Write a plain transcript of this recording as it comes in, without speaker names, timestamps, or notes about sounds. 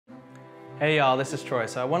Hey y'all, this is Troy.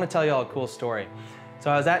 So I want to tell y'all a cool story. So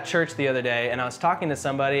I was at church the other day and I was talking to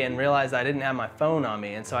somebody and realized I didn't have my phone on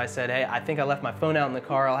me. And so I said, hey, I think I left my phone out in the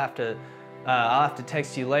car. I'll have to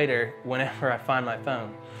text you later whenever I find my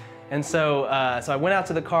phone. And so I went out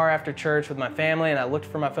to the car after church with my family and I looked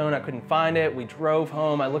for my phone. I couldn't find it. We drove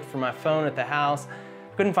home. I looked for my phone at the house.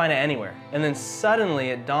 Couldn't find it anywhere. And then suddenly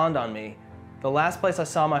it dawned on me, the last place I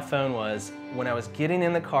saw my phone was when I was getting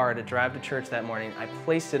in the car to drive to church that morning. I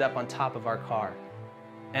placed it up on top of our car.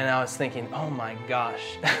 And I was thinking, oh my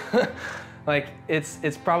gosh, like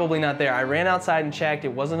it's probably not there. I ran outside and checked.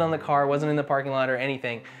 It wasn't on the car, wasn't in the parking lot or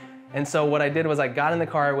anything. And so what I did was I got in the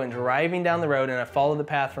car, I went driving down the road and I followed the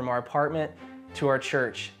path from our apartment to our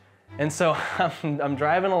church. And so I'm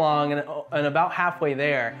driving along and about halfway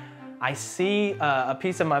there, I see a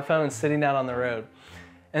piece of my phone sitting out on the road.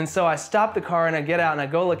 And so I stop the car and I get out and I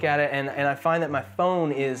go look at it and I find that my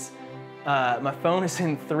phone is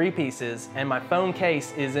in 3 pieces and my phone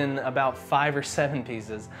case is in about 5 or 7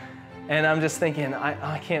 pieces. And I'm just thinking,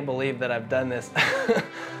 I can't believe that I've done this.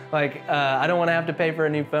 Like, I don't want to have to pay for a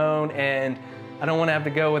new phone and I don't want to have to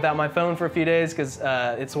go without my phone for a few days because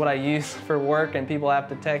it's what I use for work and people have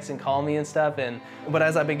to text and call me and stuff. But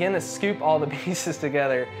as I begin to scoop all the pieces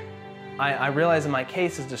together, I realize that my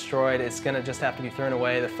case is destroyed. It's gonna just have to be thrown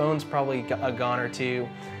away. The phone's probably a gone or two.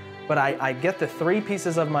 But I get the 3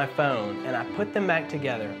 pieces of my phone and I put them back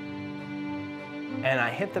together and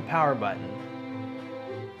I hit the power button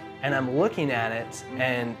and I'm looking at it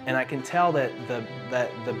and I can tell that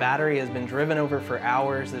the battery has been driven over for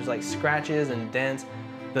hours. There's like scratches and dents.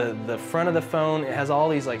 The front of the phone, it has all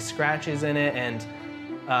these like scratches in it and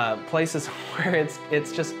places where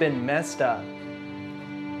it's just been messed up.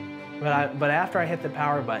 But after I hit the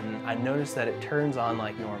power button, I noticed that it turns on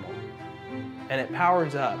like normal. And it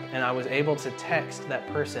powers up, and I was able to text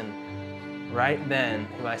that person right then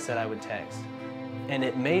who I said I would text. And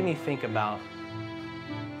it made me think about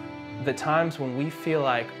the times when we feel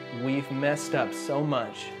like we've messed up so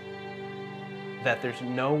much that there's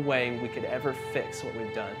no way we could ever fix what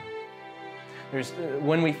we've done.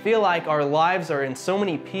 When we feel like our lives are in so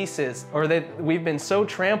many pieces or that we've been so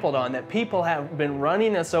trampled on that people have been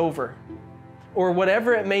running us over or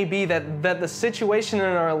whatever it may be, that the situation in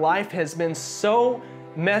our life has been so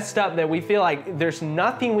messed up that we feel like there's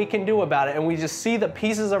nothing we can do about it and we just see the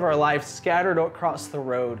pieces of our life scattered across the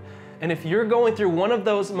road. And if you're going through one of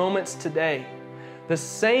those moments today, the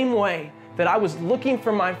same way that I was looking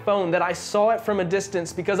for my phone, that I saw it from a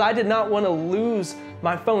distance because I did not want to lose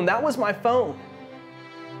my phone. That was my phone.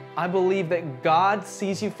 I believe that God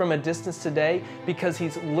sees you from a distance today because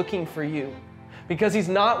He's looking for you. Because He's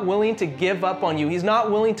not willing to give up on you. He's not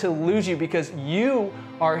willing to lose you because you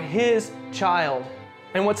are His child.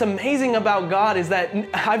 And what's amazing about God is that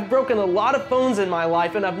I've broken a lot of phones in my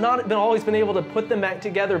life and I've not always been able to put them back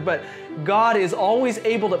together, but God is always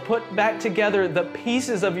able to put back together the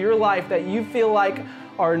pieces of your life that you feel like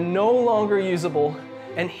are no longer usable.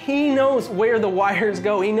 And He knows where the wires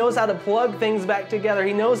go. He knows how to plug things back together.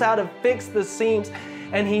 He knows how to fix the seams,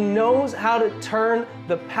 and He knows how to turn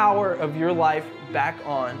the power of your life back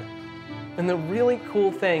on. And the really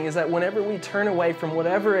cool thing is that whenever we turn away from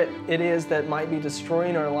whatever it is that might be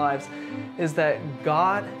destroying our lives, is that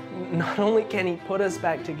God, not only can He put us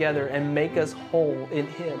back together and make us whole in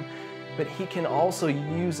Him, but He can also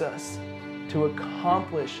use us to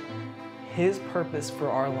accomplish His purpose for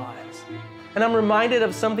our lives. And I'm reminded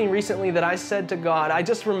of something recently that I said to God. I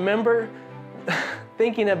just remember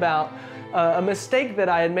thinking about a mistake that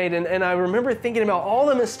I had made, and I remember thinking about all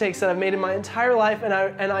the mistakes that I've made in my entire life, and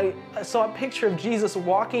I saw a picture of Jesus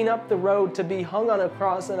walking up the road to be hung on a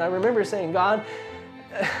cross, and I remember saying, God,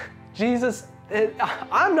 Jesus,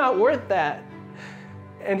 I'm not worth that.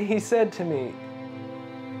 And He said to me,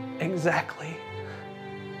 exactly.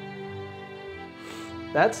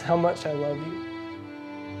 That's how much I love you.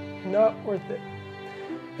 You're not worth it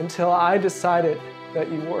until I decided that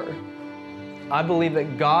you were. I believe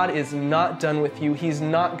that God is not done with you. He's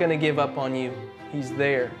not going to give up on you. He's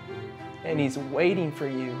there, and He's waiting for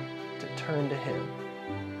you to turn to Him.